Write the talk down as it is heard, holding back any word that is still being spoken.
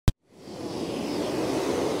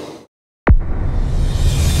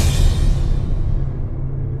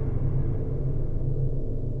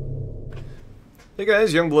Hey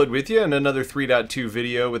guys, Youngblood with you, and another 3.2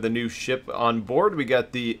 video with a new ship on board. We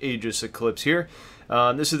got the Aegis Eclipse here.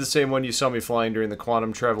 This is the same one you saw me flying during the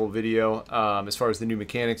quantum travel video as far as the new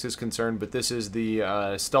mechanics is concerned, but this is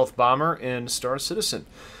the stealth bomber in Star Citizen.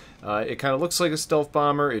 It kind of looks like a stealth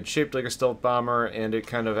bomber, it's shaped like a stealth bomber, and it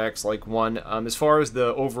kind of acts like one. As far as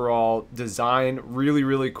the overall design,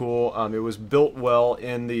 really cool. It was built well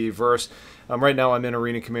in the verse. Right now I'm in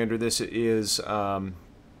Arena Commander. This is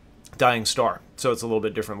Dying Star, so it's a little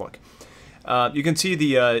bit different look. You can see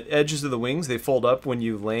the edges of the wings, they fold up when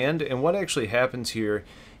you land, and what actually happens here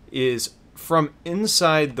is from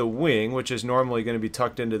inside the wing, which is normally going to be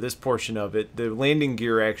tucked into this portion of it, the landing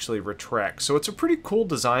gear actually retracts. So it's a pretty cool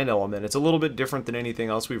design element. It's a little bit different than anything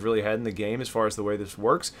else we've really had in the game as far as the way this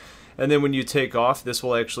works. And then when you take off, this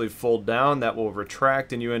will actually fold down, that will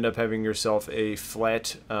retract, and you end up having yourself a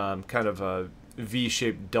flat kind of a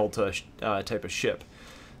V-shaped delta type of ship.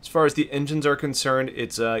 As far as the engines are concerned,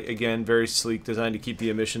 it's, again, very sleek, designed to keep the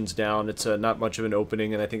emissions down. It's not much of an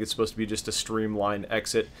opening, and I think it's supposed to be just a streamlined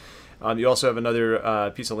exit. You also have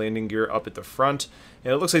another piece of landing gear up at the front,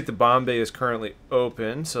 and it looks like the bomb bay is currently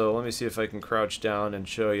open, so let me see if I can crouch down and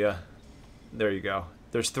show you. There you go.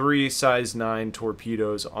 There's 3 size 9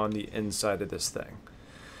 torpedoes on the inside of this thing.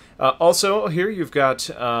 Also, here you've got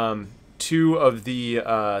 2 of the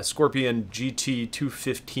Scorpion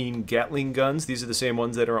GT-215 Gatling guns. These are the same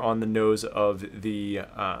ones that are on the nose of the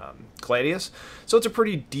Gladius. So it's a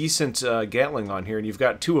pretty decent Gatling on here, and you've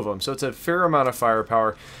got 2 of them. So it's a fair amount of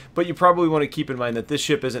firepower, but you probably want to keep in mind that this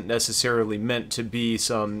ship isn't necessarily meant to be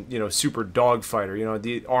some, super dogfighter.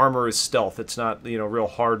 The armor is stealth. It's not, real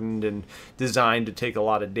hardened and designed to take a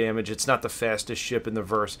lot of damage. It's not the fastest ship in the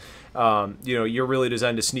verse. You're really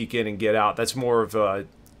designed to sneak in and get out. That's more of a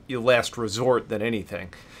last resort than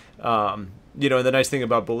anything. The nice thing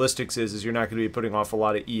about ballistics is you're not going to be putting off a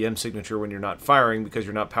lot of EM signature when you're not firing, because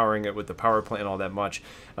you're not powering it with the power plant all that much.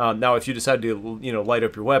 Now, if you decide to light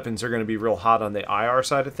up your weapons, they're going to be real hot on the IR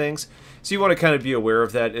side of things. So you want to kind of be aware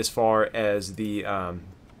of that as far as the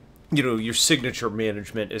your signature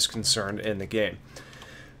management is concerned in the game.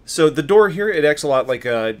 So the door here, it acts a lot like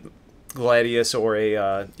a Gladius or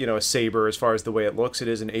a Saber as far as the way it looks. It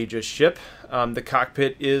is an Aegis ship. The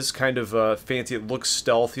cockpit is kind of fancy. It looks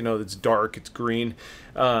stealth. It's dark. It's green.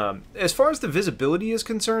 As far as the visibility is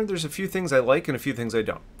concerned, there's a few things I like and a few things I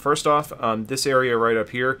don't. First off, this area right up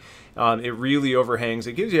here, it really overhangs.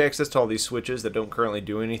 It gives you access to all these switches that don't currently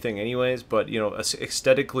do anything anyways, but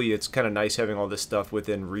aesthetically it's kind of nice having all this stuff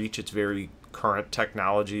within reach. It's very current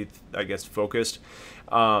technology, I guess, focused.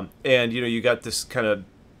 And you got this kind of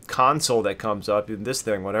console that comes up in this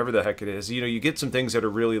thing, whatever the heck it is. You get some things that are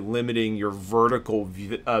really limiting your vertical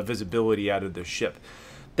visibility out of the ship.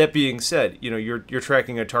 That being said, you're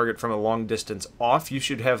tracking a target from a long distance off. You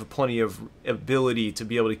should have plenty of ability to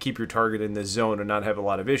be able to keep your target in this zone and not have a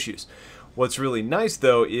lot of issues. What's really nice,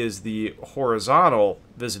 though, is the horizontal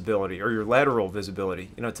visibility, or your lateral visibility.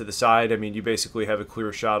 To the side, you basically have a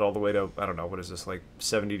clear shot all the way to, I don't know, what is this, like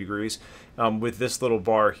 70 degrees with this little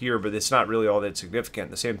bar here, but it's not really all that significant.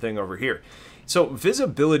 The same thing over here. So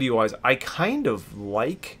visibility-wise, I kind of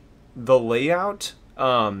like the layout.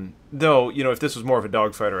 Though, if this was more of a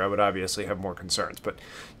dogfighter, I would obviously have more concerns. But,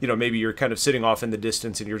 maybe you're kind of sitting off in the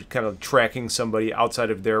distance and you're kind of tracking somebody outside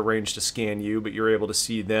of their range to scan you, but you're able to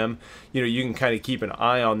see them. You can kind of keep an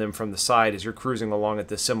eye on them from the side as you're cruising along at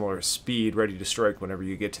this similar speed, ready to strike whenever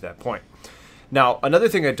you get to that point. Now, another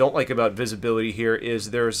thing I don't like about visibility here is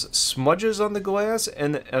there's smudges on the glass,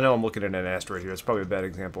 and I know I'm looking at an asteroid here. It's probably a bad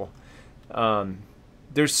example.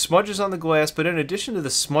 There's smudges on the glass, but in addition to the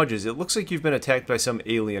smudges, it looks like you've been attacked by some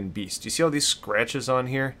alien beast. Do you see all these scratches on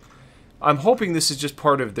here? I'm hoping this is just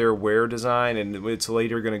part of their wear design, and it's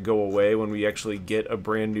later going to go away when we actually get a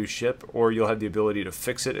brand new ship, or you'll have the ability to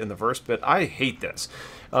fix it in the verse, but I hate this.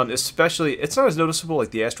 Especially, it's not as noticeable,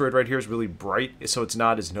 like the asteroid right here is really bright, so it's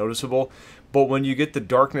not as noticeable, but when you get the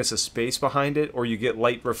darkness of space behind it, or you get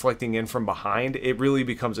light reflecting in from behind, it really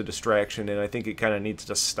becomes a distraction, and I think it kind of needs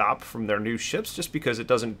to stop from their new ships, just because it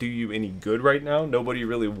doesn't do you any good right now. Nobody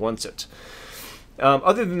really wants it.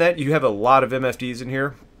 Other than that, you have a lot of MFDs in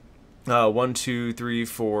here. 1, 2, 3,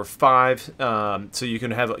 4, 5. So you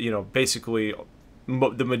can have, basically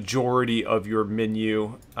the majority of your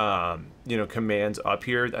menu, commands up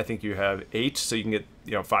here. I think you have 8, so you can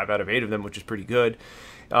get, 5 out of 8 of them, which is pretty good.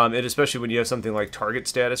 And especially when you have something like target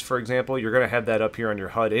status, for example, you're going to have that up here on your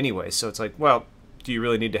HUD anyway. So it's like, well, do you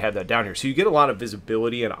really need to have that down here? So you get a lot of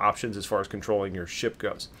visibility and options as far as controlling your ship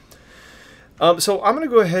goes. So I'm going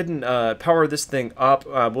to go ahead and power this thing up.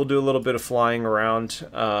 We'll do a little bit of flying around,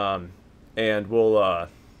 and we'll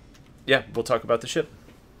talk about the ship.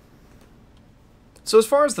 So as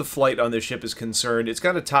far as the flight on this ship is concerned, it's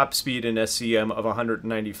got a top speed in SCM of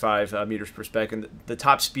 195 meters per second. The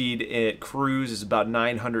top speed at cruise is about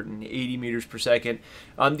 980 meters per second.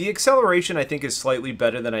 The acceleration, I think, is slightly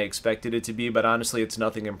better than I expected it to be, but honestly, it's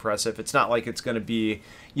nothing impressive. It's not like it's going to be,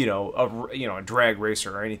 a drag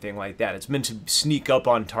racer or anything like that. It's meant to sneak up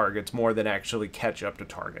on targets more than actually catch up to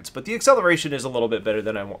targets. But the acceleration is a little bit better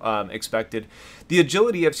than I expected. The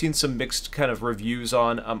agility, I've seen some mixed kind of reviews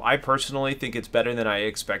on. I personally think it's better than I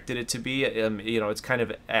expected it to be. It's kind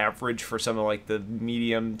of average for some of like the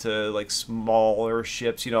medium to like smaller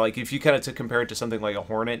ships. Like if you kind of to compare it to something like a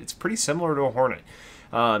Hornet, it's pretty similar to a Hornet.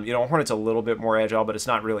 Hornet's a little bit more agile, but it's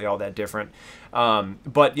not really all that different.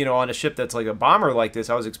 But on a ship that's like a bomber like this,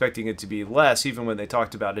 I was expecting it to be less, even when they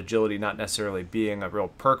talked about agility not necessarily being a real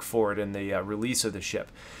perk for it in the release of the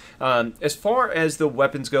ship. As far as the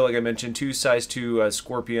weapons go, like I mentioned, 2 size 2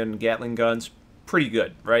 Scorpion Gatling guns. Pretty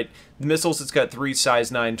good, right? The missiles, it's got 3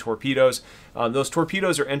 size 9 torpedoes. Those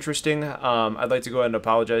torpedoes are interesting. I'd like to go ahead and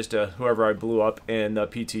apologize to whoever I blew up in the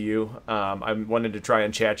PTU. I wanted to try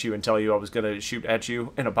and chat you and tell you I was going to shoot at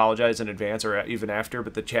you and apologize in advance or even after,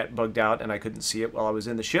 but the chat bugged out and I couldn't see it while I was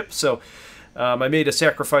in the ship. So I made a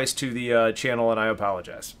sacrifice to the channel and I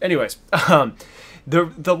apologize. Anyways,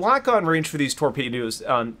 the lock-on range for these torpedoes,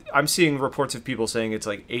 I'm seeing reports of people saying it's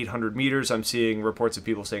like 800 meters. I'm seeing reports of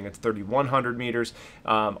people saying it's 3,100 meters.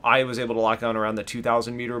 I was able to lock on around the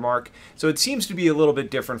 2,000 meter mark. So it seems to be a little bit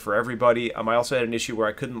different for everybody. I also had an issue where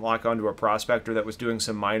I couldn't lock onto a prospector that was doing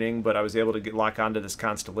some mining, but I was able to lock onto this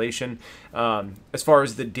Constellation. As far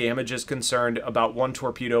as the damage is concerned, about 1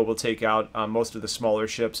 torpedo will take out most of the smaller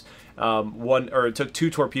ships. It took 2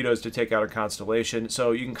 torpedoes to take out a Constellation.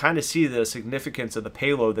 So you can kind of see the significance of the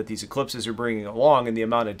payload that these Eclipses are bringing along and the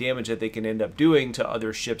amount of damage that they can end up doing to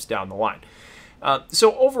other ships down the line.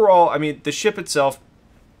 So overall, I mean, the ship itself,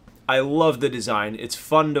 I love the design. It's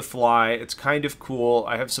fun to fly. It's kind of cool.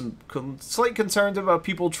 I have some slight concerns about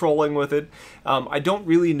people trolling with it. I don't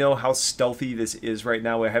really know how stealthy this is right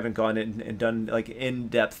now. I haven't gone in and done like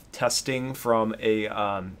in-depth testing from a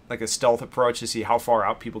stealth approach to see how far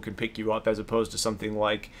out people can pick you up, as opposed to something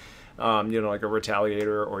like like a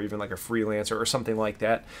Retaliator or even like a Freelancer or something like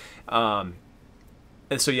that. And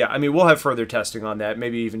so, yeah, I mean, we'll have further testing on that.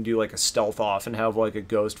 Maybe even do like a stealth off and have like a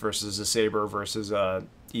Ghost versus a Saber versus a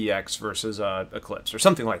EX versus a Eclipse or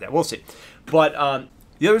something like that. We'll see. But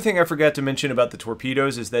the other thing I forgot to mention about the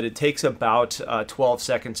torpedoes is that it takes about 12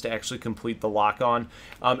 seconds to actually complete the lock-on.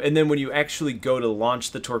 And then when you actually go to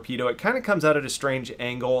launch the torpedo, it kind of comes out at a strange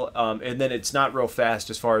angle, and then it's not real fast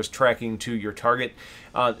as far as tracking to your target.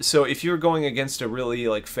 So if you're going against a really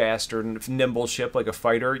like fast or nimble ship like a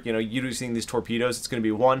fighter, using these torpedoes, it's going to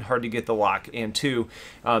be 1, hard to get the lock, and 2,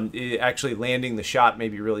 actually landing the shot may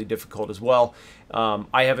be really difficult as well.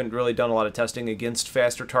 I haven't really done a lot of testing against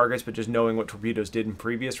faster targets, but just knowing what torpedoes did in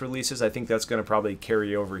previous releases, I think that's going to probably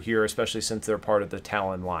carry over here, especially since they're part of the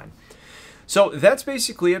Talon line. So that's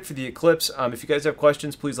basically it for the Eclipse. If you guys have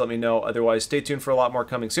questions, please let me know. Otherwise, stay tuned for a lot more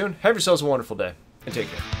coming soon. Have yourselves a wonderful day, and take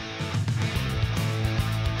care.